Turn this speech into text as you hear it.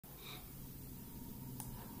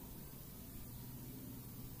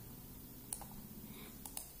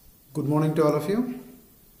Good morning to all of you.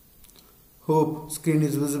 Hope screen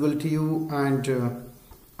is visible to you and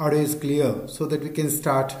audio is clear so that we can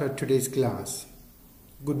start today's class.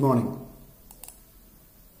 Good morning.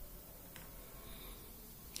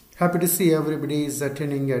 Happy to see everybody is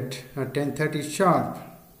attending at 10:30 sharp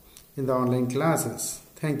in the online classes.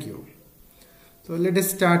 Thank you. So let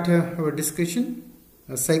us start our discussion.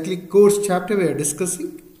 A cyclic course chapter we are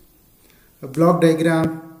discussing. A block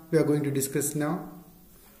diagram we are going to discuss now.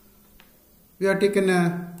 We have taken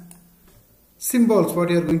symbols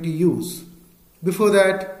what you are going to use. Before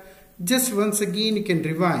that, just once again you can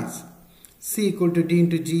revise. C equal to D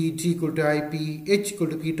into G, G equal to IP, H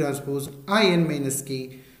equal to P transpose, IN minus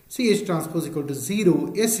K, CH transpose equal to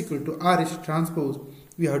 0, S equal to RH transpose.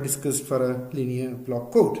 We have discussed for a linear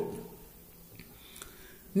block code.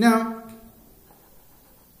 Now,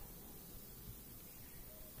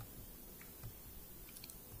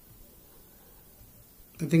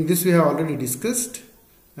 I think this we have already discussed.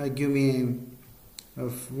 Give me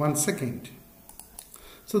 1 second.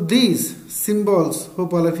 So these symbols,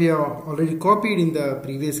 hope all of you have already copied in the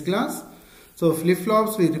previous class. So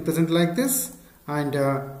flip-flops we represent like this, and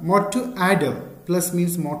mod to adder, plus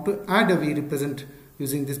means mod to adder, we represent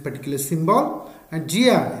using this particular symbol. And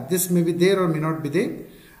GI, this may be there or may not be there.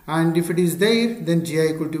 And if it is there, then GI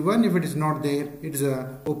equal to 1. If it is not there, it is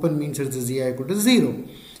a open, means it is a GI equal to 0.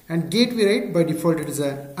 And gate we write by default it is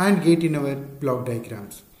a AND gate in our block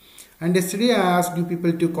diagrams. And yesterday I asked you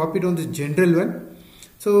people to copy down this general one.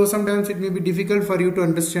 So sometimes it may be difficult for you to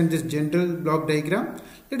understand this general block diagram.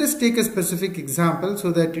 Let us take a specific example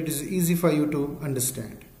so that it is easy for you to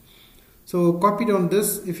understand. So copy down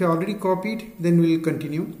this. If you already copied, then we will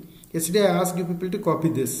continue. Yesterday I asked you people to copy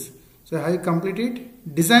this. So have you completed?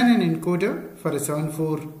 Design an encoder for a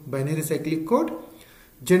 7/4 binary cyclic code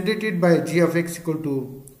generated by g of x equal to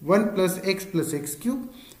 1 plus x cube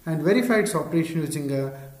and verify its operation using a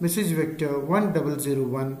message vector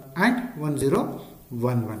 1001 and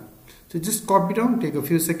 1011. So just copy down, take a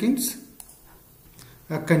few seconds,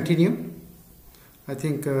 continue. I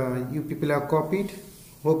think you people have copied,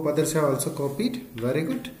 hope others have also copied, very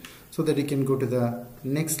good, so that you can go to the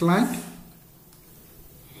next slide.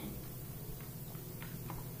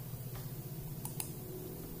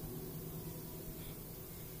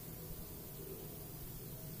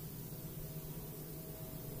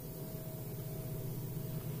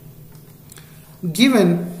 Given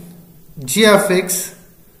g of x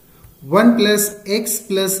 1 plus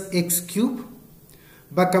x cube,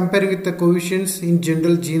 by comparing with the coefficients in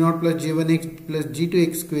general g0 plus g1x plus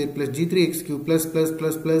g2x square plus g3x cube plus,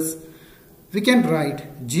 we can write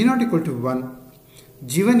g0 equal to 1,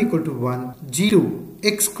 g1 equal to 1, g2,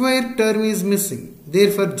 x square term is missing,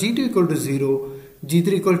 therefore g2 equal to 0,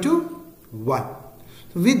 g3 equal to 1.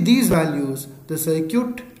 So with these values the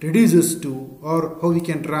circuit reduces to, or how we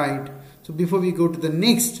can write. So before we go to the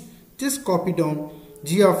next, just copy down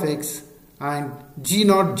g of x and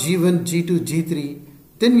g0, g1, g2, g3.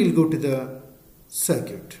 Then we'll go to the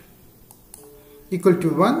circuit. Equal to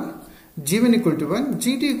 1, g1 equal to 1,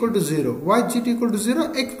 g2 equal to 0. Why g2 equal to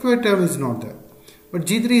 0? X square term is not there. But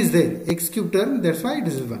g3 is there. X cube term, that's why it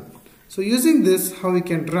is 1. So using this, how we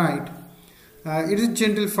can write? It is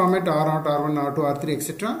general format R0, R1, R2, R3,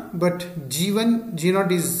 etc. But g1,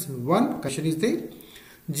 g0 is 1, connection is there.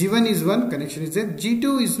 G1 is 1, connection is there.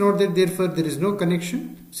 G2 is not there, therefore there is no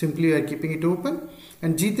connection. Simply we are keeping it open.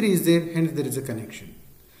 And G3 is there, hence there is a connection.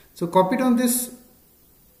 So copy down this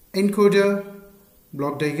encoder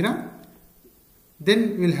block diagram.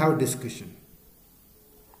 Then we will have discussion.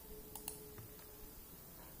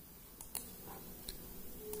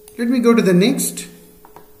 Let me go to the next.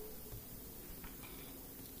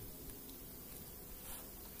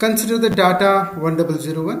 Consider the data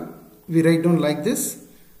 1001. We write down like this.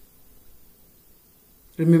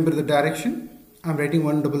 Remember the direction. I am writing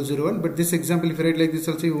 1001, but this example if you write like this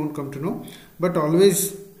also you won't come to know. But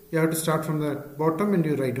always you have to start from the bottom and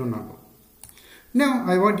you write down number. Now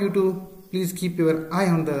I want you to please keep your eye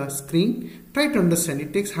on the screen. Try to understand.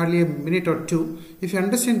 It takes hardly a minute or two. If you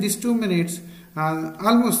understand these 2 minutes,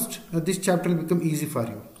 almost this chapter will become easy for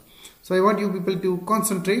you. So I want you people to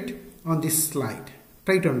concentrate on this slide.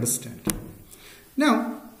 Try to understand.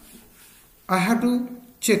 Now I have to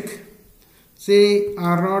check. Say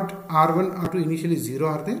R0, R1, R2 initially 0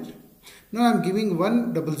 are there. Now I am giving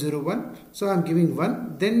 1001. So I am giving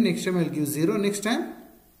 1. Then next time I will give 0. Next time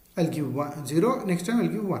I will give 1. 0. Next time I will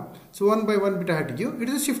give 1. So 1 by 1 bit I have to give. It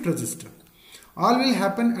is a shift register. All will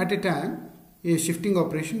happen at a time, a shifting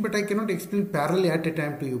operation, but I cannot explain parallelly at a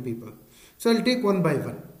time to you people. So I will take 1 by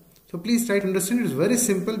 1. So please try to understand. It is very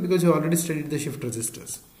simple because you already studied the shift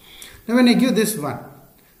registers. Now when I give this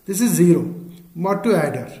This is 0. Mod 2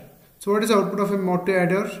 adder. So what is the output of a mod 2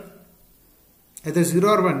 adder? Either 0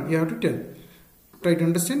 or 1. You have to tell. Try to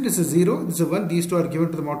understand. This is 0. This is 1. These two are given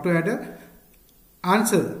to the mod 2 adder.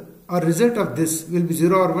 Answer or result of this will be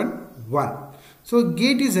 0 or 1. 1. So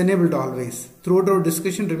gate is enabled always. Throughout our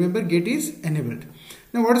discussion, remember gate is enabled.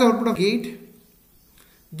 Now what is the output of gate?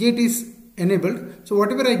 Gate is enabled. So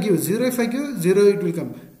whatever I give, 0 if I give, 0 it will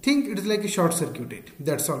come. Think it is like a short circuited.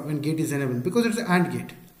 That's all when gate is enabled, because it's an AND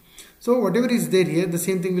gate. So whatever is there here, the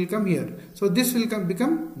same thing will come here. So this will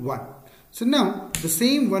become 1. So now the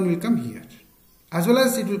same 1 will come here. As well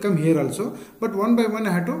as it will come here also. But one by one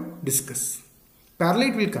I have to discuss. Parallel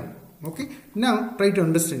it will come. Okay. Now try to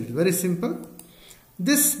understand it. Very simple.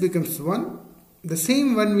 This becomes 1. The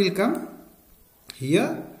same 1 will come here.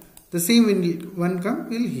 The same 1 come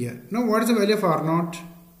will here. Now what is the value of R0?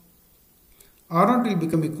 R0 will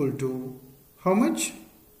become equal to how much?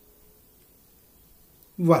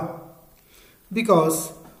 1.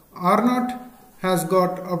 Because R0 has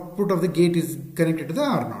got output of the gate is connected to the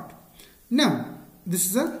R0. Now this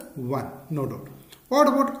is a 1, no doubt. What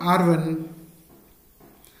about R1?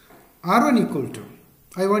 R1 equal to,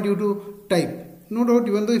 I want you to type. No doubt,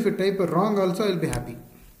 even though if you type wrong also, I will be happy.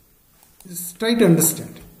 Just try to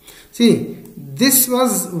understand. See, this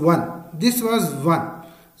was 1. This was 1.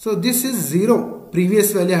 So this is 0.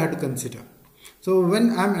 Previous value I had to consider. So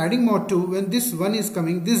when I am adding mod 2, when this 1 is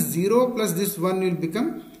coming, this 0 plus this 1 will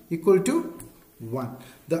become equal to 1.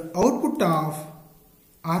 The output of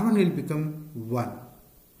R1 will become 1.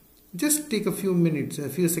 Just take a few minutes, a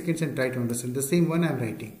few seconds and try to understand. The same one I am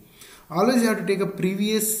writing. Always you have to take a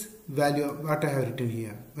previous value of what I have written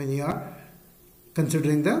here when you are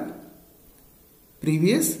considering the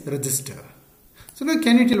previous register. So now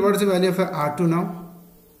can you tell what is the value of R2 now?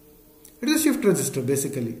 It is a shift register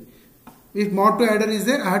basically. If mod 2 adder is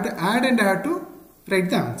there, I have to add and I have to write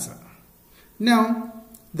the answer. Now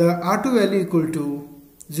the R2 value equal to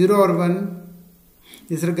 0 or 1.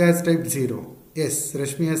 Israka has typed 0. Yes,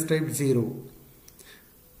 Rashmi has typed 0.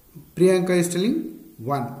 Priyanka is telling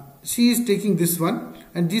 1. She is taking this one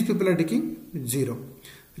and these people are taking 0.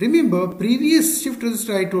 Remember previous shift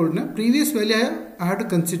register I told, na, previous value I have to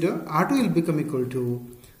consider R2 will become equal to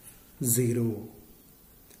 0.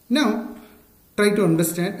 Now try to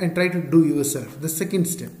understand and try to do yourself the second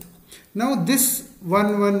step. Now this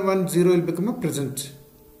 1110 will become a present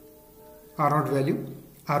R0 value,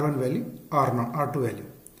 R1 value, R0, R2 value.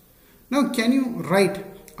 Now can you write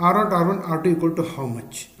R0, R1, R2 equal to how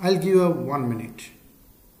much? I'll give you a 1 minute.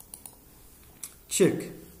 Check.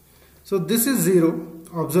 So this is 0.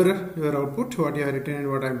 Observe your output, what you have written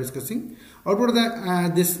and what I am discussing. Output of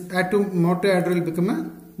the, this add to mod 2 adder will become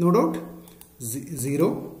a no doubt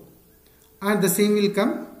 0. And the same will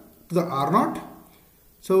come to the R0.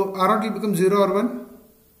 So R0 will become 0 or 1.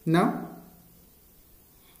 Now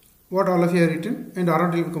what all of you have written, and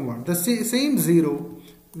R0 will become 1. The same 0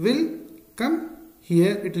 will come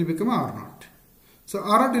here, it will become R0. So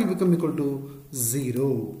R0 will become equal to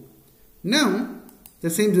 0. Now the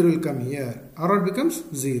same 0 will come here, R0 becomes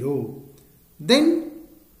 0. Then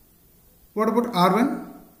what about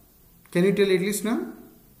R1? Can you tell at least now?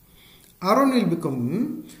 R1 will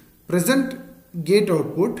become present gate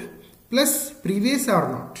output plus previous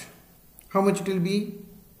R0. How much it will be?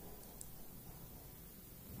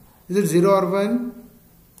 Is it 0 or 1?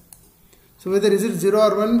 So whether is it 0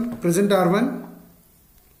 or 1, present R1?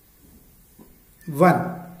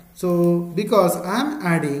 1. So because I am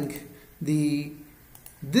adding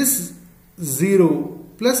this 0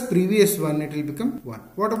 plus previous 1, it will become 1.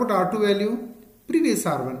 What about R2 value? Previous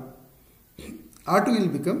R1. R2 will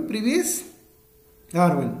become previous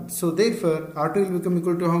R1. So therefore R2 will become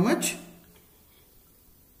equal to how much?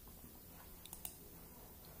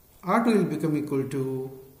 R2 will become equal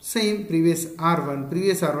to same previous R1.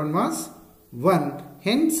 Previous R1 was 1.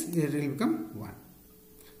 Hence it will become 1.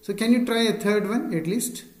 So can you try a third one at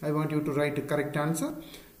least? I want you to write a correct answer.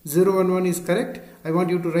 0, 1, 1 is correct. I want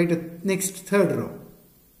you to write a next third row.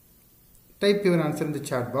 Type your answer in the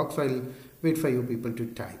chat box. I will wait for you people to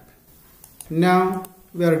type. Now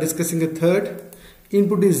we are discussing a third.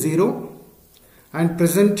 Input is 0 and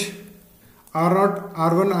present R0,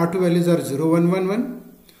 R1, R2 values are 0, 1, 1,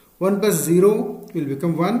 1. 1 plus 0 will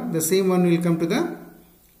become 1. The same 1 will come to the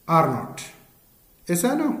R0. Yes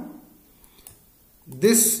or no?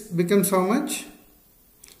 This becomes how much?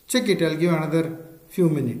 Check it. I'll give another few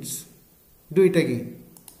minutes. Do it again.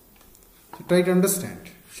 So try to understand.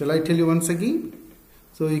 Shall I tell you once again?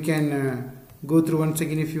 So you can go through once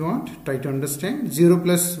again if you want. Try to understand. 0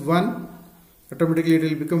 plus 1. Automatically it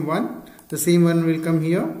will become 1. The same 1 will come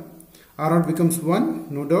here. R0 becomes 1.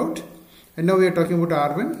 No doubt. And now we are talking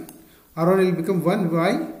about R1. R1 will become 1.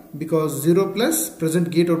 Why? Because 0 plus present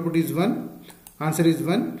gate output is 1. Answer is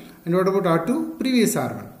 1. And what about R2? Previous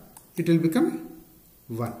R1. It will become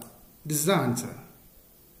 1. This is the answer.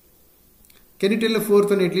 Can you tell the fourth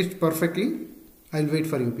one at least perfectly? I will wait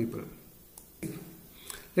for you people.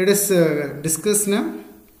 Let us discuss now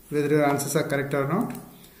whether your answers are correct or not.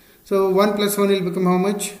 So 1 plus 1 will become how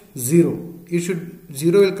much? 0.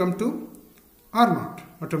 0 will come to R0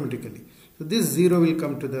 automatically. So this 0 will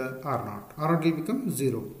come to the R0. R0 will become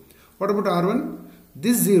 0. What about R1?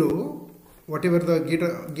 This 0, whatever the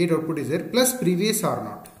gate output is there, plus previous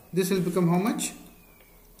R0. This will become how much?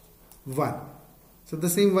 1. So the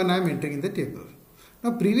same 1 I am entering in the table.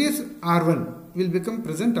 Now previous R1 will become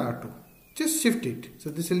present R2. Just shift it. So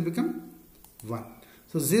this will become 1.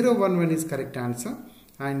 So 0, 1, 1 is correct answer.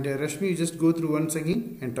 And Rashmi, you just go through once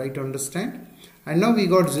again and try to understand. And now we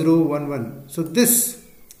got 0, 1, 1. So this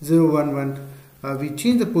 0, 1, 1, we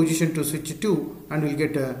change the position to switch 2 and we'll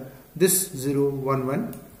get this 0, 1,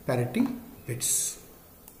 1 parity bits.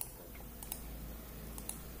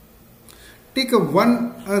 Take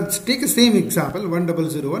a same example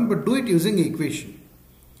 1001, but do it using equation.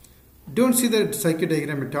 Don't see the circuit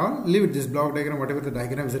diagram at all. Leave it, this block diagram, whatever the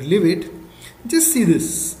diagrams are, leave it. Just see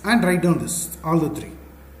this and write down this, all the three.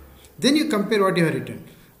 Then you compare what you have written.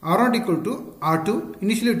 R0 equal to R2.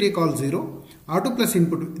 Initially you take all 0. R2 plus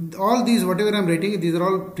input. All these, whatever I am writing, these are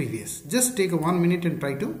all previous. Just take 1 minute and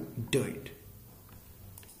try to do it.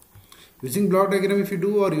 Using block diagram if you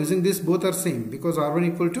do, or using this, both are same, because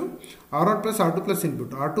R1 equal to R0 plus R2 plus input.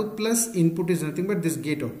 R2 plus input is nothing but this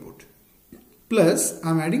gate output. Plus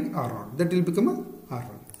I am adding R0. That will become a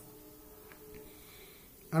R1.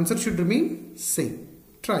 Answer should remain same.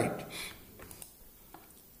 Try it.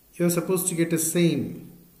 You are supposed to get a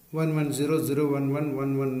same 1 1 0 0 1 1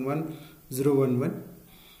 1 1 1 0 1 1.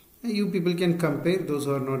 You people can compare, those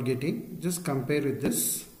who are not getting. Just compare with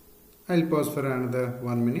this. I will pause for another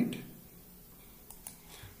 1 minute.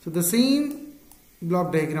 So the same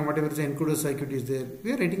block diagram, whatever the encoder circuit is there,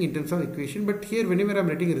 we are writing in terms of equation. But here whenever I am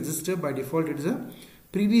writing a resistor, by default it is a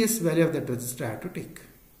previous value of that resistor I have to take.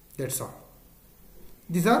 That's all.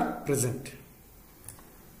 These are present.